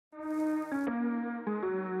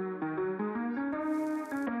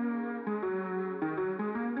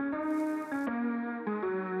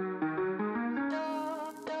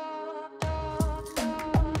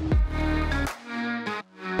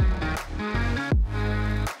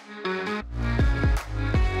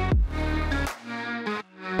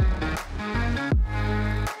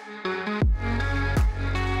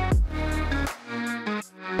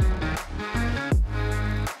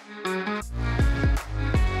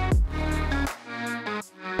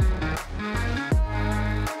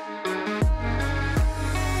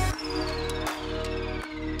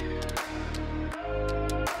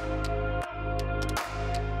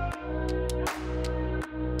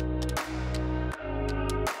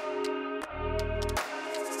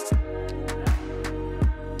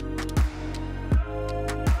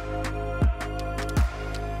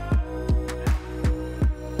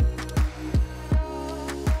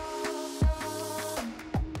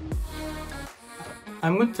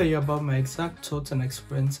I'm going to tell you about my exact thoughts and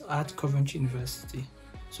experience at Coventry University.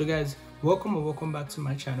 So guys, welcome back to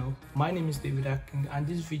my channel. My name is David Aking and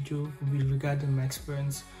this video will be regarding my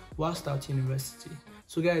experience whilst at university.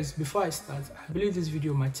 So guys, before I start, I believe this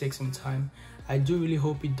video might take some time. I do really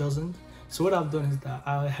hope it doesn't. So what I've done is that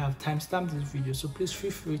I have timestamped this video, so please feel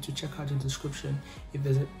free to check out the description if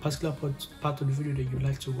there's a particular part of the video that you'd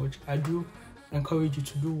like to watch. I do encourage you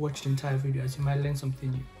to watch the entire video as you might learn something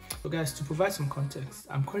new. So guys, to provide some context,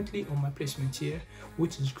 I'm currently on my placement year,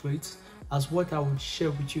 which is great, as what I would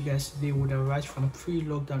share with you guys today would arise from a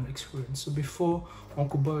pre-lockdown experience. So before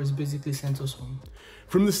Uncle Boris basically sent us home.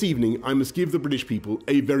 From this evening, I must give the British people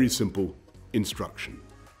a very simple instruction.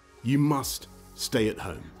 You must stay at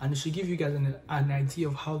home. And it should give you guys an idea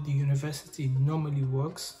of how the university normally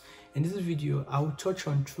works. In this video, I will touch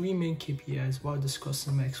on 3 main KPIs while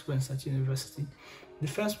discussing my experience at university. The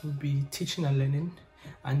first would be teaching and learning,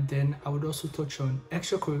 and then I would also touch on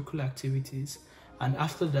extracurricular activities, and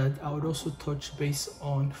after that I would also touch base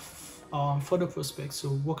on further prospects. So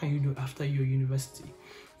what can you do after your university?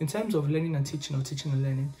 In terms of learning and teaching, or teaching and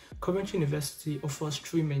learning, Coventry University offers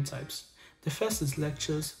 3 main types. The first is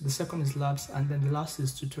lectures, the second is labs, and then the last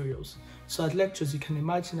is tutorials. So at lectures, you can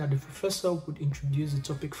imagine that the professor would introduce the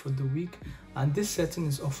topic for the week, and this setting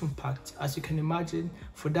is often packed. As you can imagine,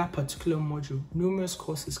 for that particular module, numerous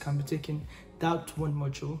courses can be taken that one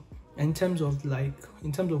module. And in terms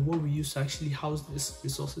of what we use to actually house these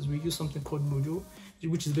resources, we use something called Moodle,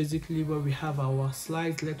 which is basically where we have our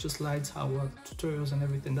slides, lecture slides, our tutorials and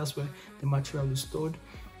everything. That's where the material is stored.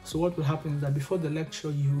 So what will happen is that before the lecture,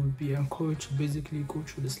 you will be encouraged to basically go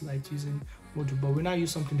through the slides using Moodle, but we now use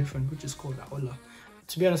something different, which is called Aula.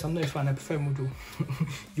 To be honest, I'm not a fan, I prefer Moodle.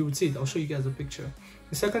 You would see it, I'll show you guys a picture.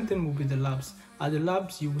 The second thing will be the labs. At the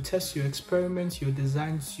labs, you will test your experiments, your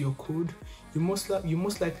designs, your code. You most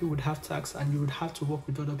likely would have tasks, and you would have to work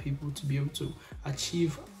with other people to be able to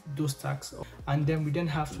achieve those tasks. And then we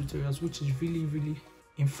have tutorials, which is really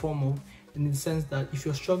informal, in the sense that if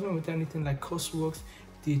you're struggling with anything like coursework,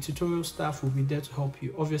 the tutorial staff will be there to help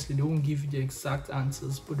you. Obviously, they won't give you the exact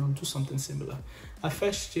answers, but they'll do something similar. At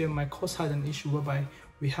first year, my course had an issue whereby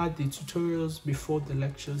we had the tutorials before the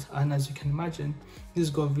lectures, and as you can imagine,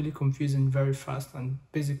 this got really confusing very fast, and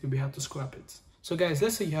basically we had to scrap it. So guys,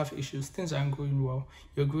 let's say you have issues, things aren't going well,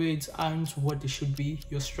 your grades aren't what they should be,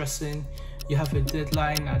 you're stressing, you have a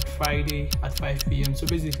deadline at Friday at 5 p.m. So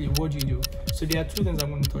basically, what do? So there are 2 things I'm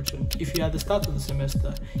going to touch on. If you're at the start of the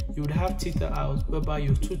semester, you would have teeter out, whereby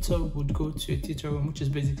your tutor would go to a teeter room, which is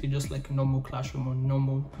basically just like a normal classroom or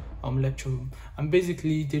normal lecture room. And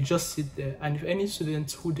basically, they just sit there, and if any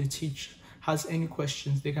student who they teach has any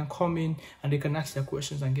questions, they can come in and they can ask their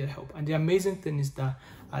questions and get help. And the amazing thing is that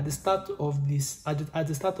at the start of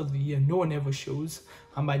the year, no one ever shows,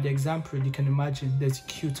 and by the exam period, you can imagine there's a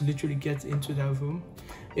queue to literally get into that room.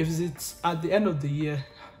 If it's at the end of the year,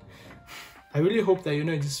 I really hope that you're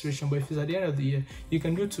not in this situation, but if it's at the end of the year, you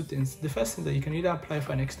can do 2 things. The first thing, that you can either apply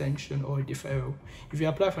for an extension or a deferral. If you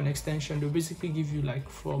apply for an extension, they'll basically give you like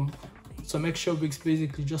from some extra weeks,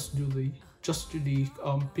 basically just do the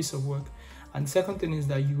piece of work. And the second thing is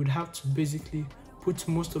that you would have to basically put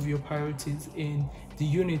most of your priorities in the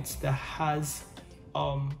unit that has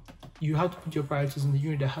you have to put your priorities in the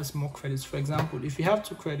unit that has more credits. For example, if you have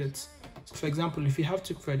 2 credits,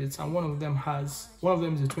 and one of them is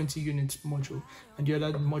a 20-unit module and the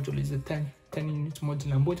other module is a 10-unit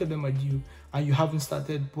module, and both of them are due, and you haven't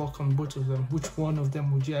started work on both of them, which one of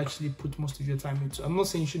them would you actually put most of your time into? I'm not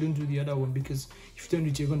saying you shouldn't do the other one, because if you don't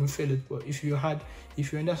do it, you're going to fail it. But if you're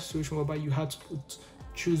in that situation whereby you had to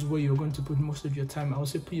choose where you're going to put most of your time, I would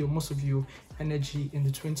say put most of your energy in the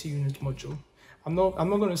 20-unit module. I'm not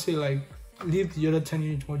going to say like leave the other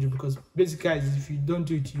 10-unit module, because basically, guys, if you don't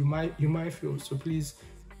do it, you might fail. So please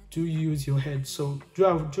do use your head. So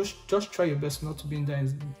just try your best not to be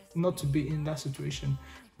in that situation.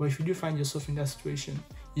 But if you do find yourself in that situation,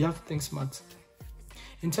 you have to think smart.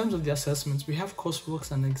 In terms of the assessments, we have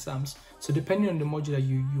coursework and exams. So depending on the module that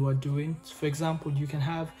you are doing, for example, you can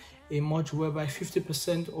have a module whereby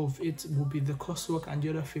 50% of it will be the coursework and the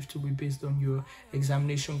other 50% will be based on your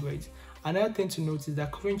examination grades. Another thing to note is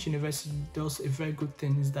that Coventry University does a very good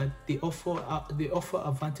thing, is that they offer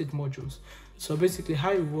advanced modules. So basically,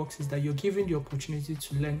 how it works is that you're given the opportunity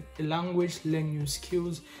to learn a language, learn new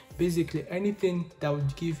skills, basically anything that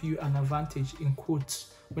would give you an advantage in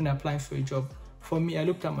quotes when applying for a job. For me, I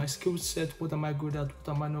looked at my skill set, what am I good at,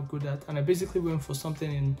 what am I not good at, and I basically went for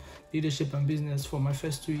something in leadership and business for my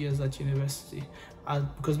first 2 years at university.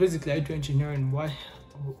 Because basically I do engineering, why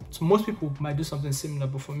So most people might do something similar,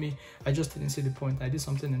 but for me, I just didn't see the point. I did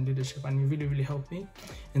something in leadership, and it really, really helped me.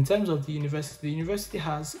 In terms of the university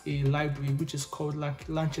has a library which is called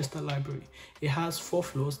Lanchester Library. It has 4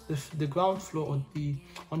 floors. The ground floor,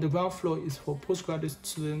 on the ground floor is for postgraduate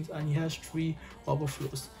students, and it has 3 upper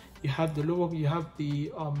floors. You have the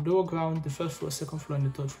lower ground, the first floor, second floor, and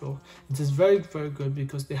the third floor. It is very, very good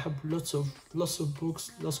because they have lots of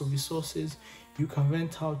books, lots of resources. You can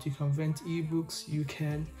rent out, you can rent ebooks, you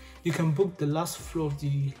can book the last floor of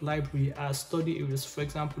the library as study areas. For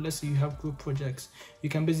example, let's say you have group projects, you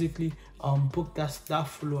can basically book that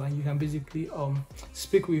floor, and you can basically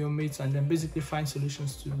speak with your mates and then basically find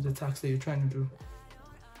solutions to the tasks that you're trying to do.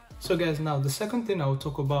 So guys, now the second thing I will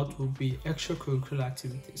talk about will be extracurricular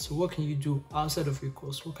activities. So what can you do outside of your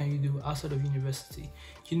course? What can you do outside of university?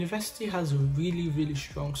 University has a really, really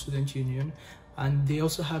strong student union, and they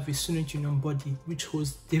also have a student union body which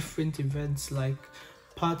hosts different events like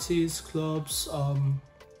parties, clubs,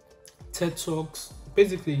 TED Talks,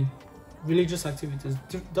 basically religious activities,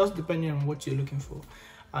 just depending on what you're looking for.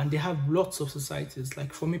 And they have lots of societies.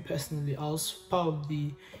 Like for me personally, I was part of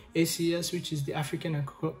the ACS, which is the African and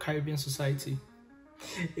Caribbean Society.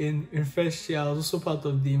 In first year, I was also part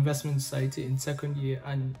of the Investment Society in second year,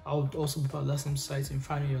 and I would also be part of that same society in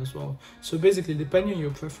final year as well. So basically, depending on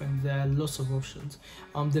your preference, there are lots of options.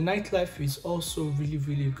 The nightlife is also really,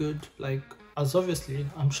 really good. Like, as obviously,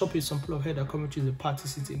 I'm sure some people have heard that Coventry is a party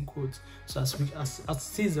city in quotes. So as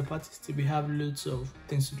it is a party city, we have loads of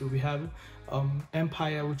things to do. We have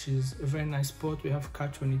Empire, which is a very nice spot. We have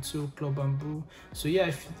Cat 22, Club Bamboo. So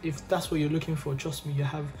yeah, if that's what you're looking for, trust me, you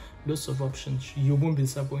have lots of options. You won't be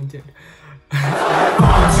disappointed.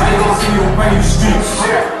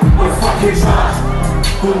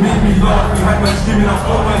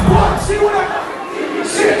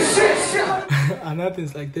 Another thing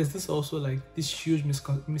is, like, there's this also like this huge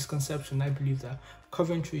misconception. I believe that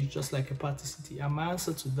Coventry is just like a party city, and my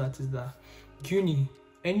answer to that is that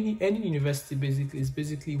any university is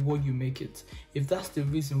basically what you make it. If that's the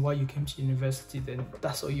reason why you came to university, then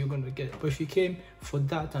that's all you're going to get. But if you came for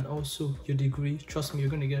that and also your degree, trust me,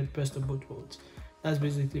 you're going to get the best of both worlds. That's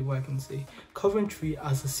basically what I can say. Coventry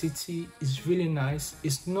as a city is really nice.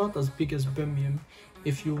 It's not as big as Birmingham.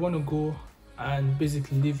 If you want to go and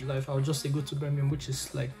basically live life, I would just say go to Birmingham, which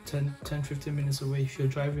is like 10-15 minutes away if you're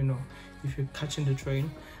driving or if you're catching the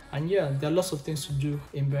train. And yeah, there are lots of things to do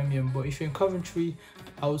in Birmingham, but if you're in Coventry,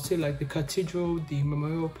 I would say like the Cathedral, the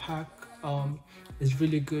Memorial Park is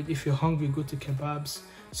really good. If you're hungry, go to kebabs.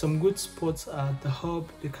 Some good spots are the Hub,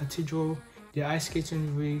 the Cathedral, the ice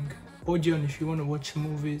skating rig, Odeon if you want to watch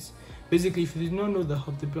movies. Basically, if you did not know the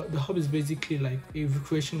Hub is basically like a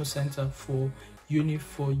recreational center for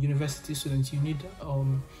university students. You need a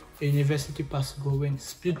university pass to go in,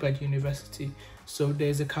 split by the university. So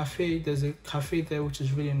there's a cafe there which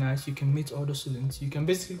is really nice. You can meet other students. You can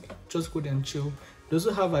basically just go there and chill. They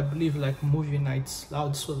also have, I believe, like movie nights.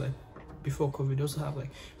 This was like before COVID. They also have like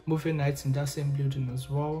movie nights in that same building as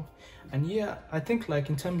well. And yeah, I think like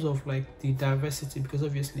in terms of like the diversity, because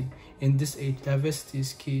obviously in this age diversity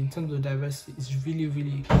is key. In terms of diversity, it's really,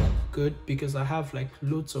 really good because I have like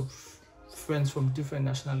loads of friends from different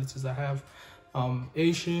nationalities. I have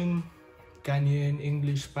Asian, Ghanaian,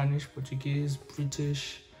 English, Spanish, Portuguese,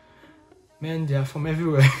 British. Man, they are from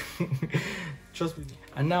everywhere. Trust me.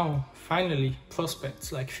 And now, finally,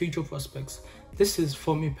 prospects, like future prospects. This is,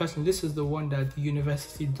 for me personally, this is the one that the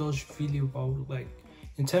university does really well. Like,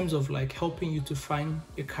 in terms of like helping you to find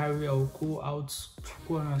a career or go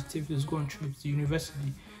on activities, go on trips, the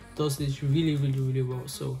university does this really, really, really well.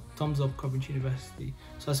 So thumbs up, Coventry University.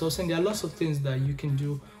 So as I was saying, there are lots of things that you can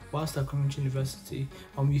do whilst at Coventry University.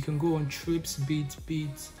 You can go on trips, be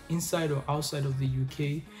it inside or outside of the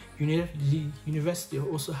UK. The university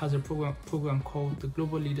also has a program called the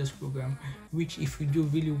Global Leaders Program, which if you do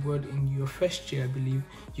really well in your first year, I believe,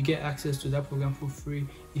 you get access to that program for free.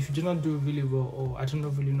 If you do not do really well, or I don't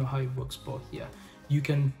really know how it works, but yeah, you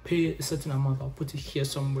can pay a certain amount. I'll put it here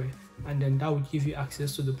somewhere, and then that will give you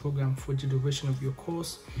access to the program for the duration of your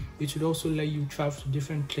course. It should also let you travel to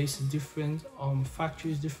different places, different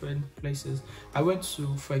factories, different places. I went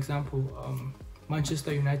to, for example,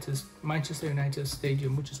 Manchester United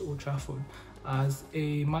Stadium, which is Old Trafford. As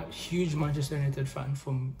a huge Manchester United fan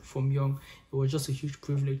from young, it was just a huge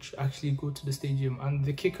privilege to actually go to the stadium. And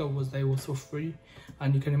the kicker was that it was for free,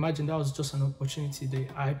 and you can imagine that was just an opportunity that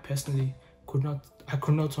I personally could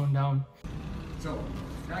not turn down. So,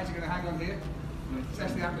 guys, you're going to hang on here. I'm going to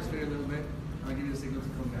test the atmosphere a little bit, and I'll give you the signal to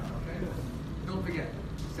come down, okay? Don't forget,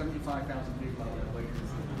 75,000 people out there waiting to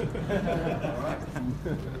see. All right?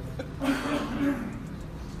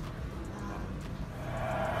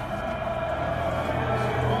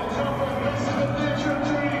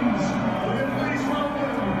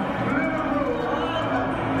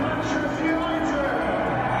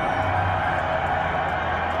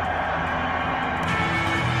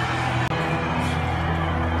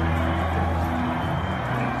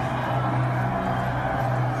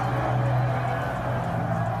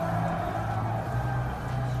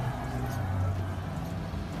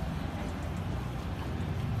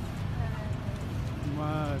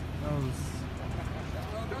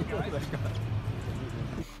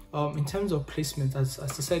 in terms of placement, as I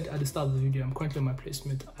said at the start of the video, I'm currently on my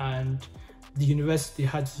placement, and the university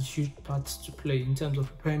had a huge part to play in terms of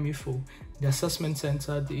preparing me for the assessment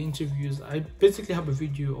center, the interviews. I basically have a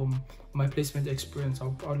video on my placement experience.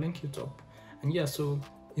 I'll link it up. And yeah, so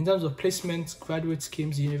in terms of placement, graduate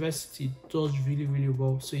schemes, the university does really, really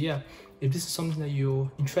well. So yeah, if this is something that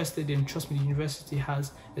you're interested in, trust me, the university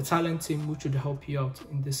has a talent team which would help you out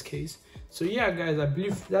in this case. So yeah, guys, I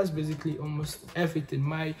believe that's basically almost everything.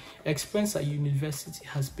 My experience at university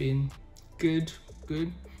has been good.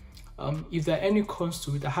 If there are any cons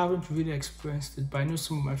to it, I haven't really experienced it, but I know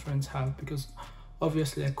some of my friends have, because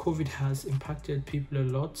obviously like COVID has impacted people a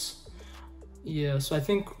lot. Yeah, so I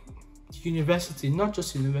think university, not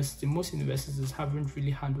just university, most universities haven't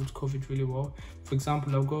really handled COVID really well. For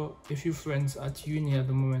example, I've got a few friends at uni at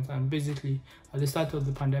the moment, and basically at the start of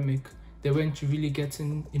the pandemic, they weren't really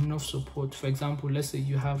getting enough support. For example, let's say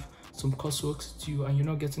you have some coursework to do and you're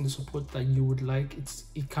not getting the support that you would like,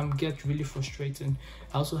 it can get really frustrating.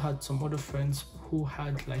 I also had some other friends who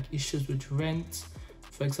had like issues with rent.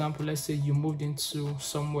 For example, let's say you moved into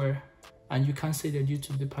somewhere and you can't stay there due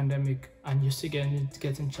to the pandemic, and you're still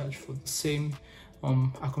getting charged for the same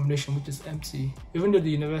accommodation which is empty, even though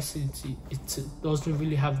the university it doesn't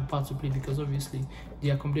really have a part to play, because obviously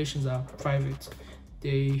the accommodations are private.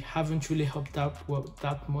 They haven't really helped out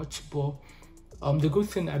that much. But the good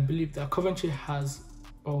thing, I believe, that Coventry has,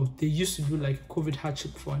 or they used to do like a COVID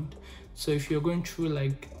hardship fund. So if you're going through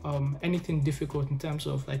like anything difficult in terms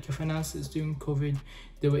of like your finances during COVID,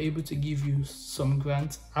 they were able to give you some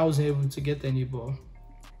grants. I wasn't able to get any, but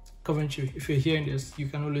Coventry, if you're hearing this, you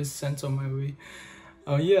can always send some my way.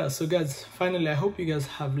 Yeah, so guys, finally, I hope you guys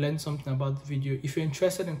have learned something about the video. If you're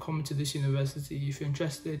interested in coming to this university, if you're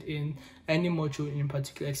interested in any module in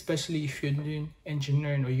particular, especially if you're doing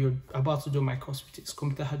engineering or you're about to do my course, which is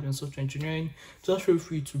computer hardware and software engineering, just feel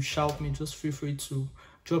free to shout me, just feel free to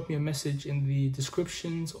drop me a message in the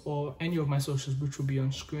descriptions or any of my socials, which will be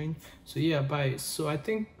on screen. So yeah, bye. So I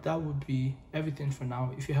think that would be everything for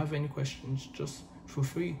now. If you have any questions, just feel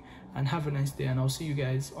free, and have a nice day, and I'll see you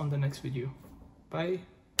guys on the next video. Bye.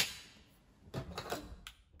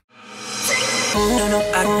 No,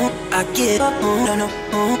 I give up. No,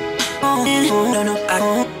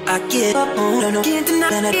 I give up. No, can't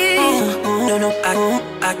deny it. No,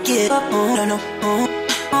 I give up. No,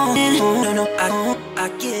 I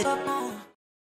give up.